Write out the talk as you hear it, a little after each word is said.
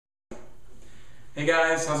Hey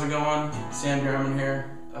guys, how's it going? Sam DeArmond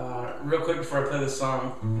here. Real quick before I play this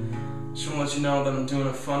song, just want to let you know that I'm doing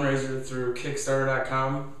a fundraiser through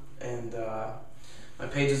Kickstarter.com, and my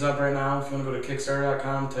page is up right now. If you want to go to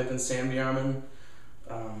Kickstarter.com, type in Sam DeArmond,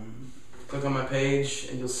 click on my page,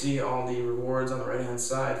 and you'll see all the rewards on the right hand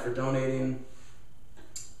side for donating.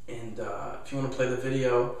 And if you want to play the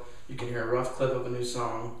video, you can hear a rough clip of a new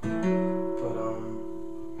song. But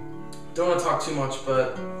don't want to talk too much,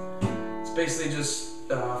 but it's basically just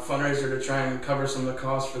a fundraiser to try and cover some of the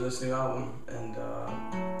costs for this new album, and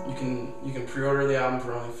you can pre-order the album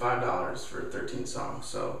for only $5 for 13 songs.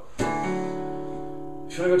 So if you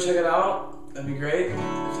want to go check it out, that'd be great.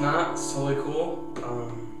 If not, it's totally cool. But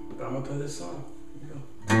I'm gonna play this song. Here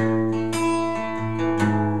you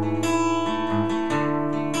go.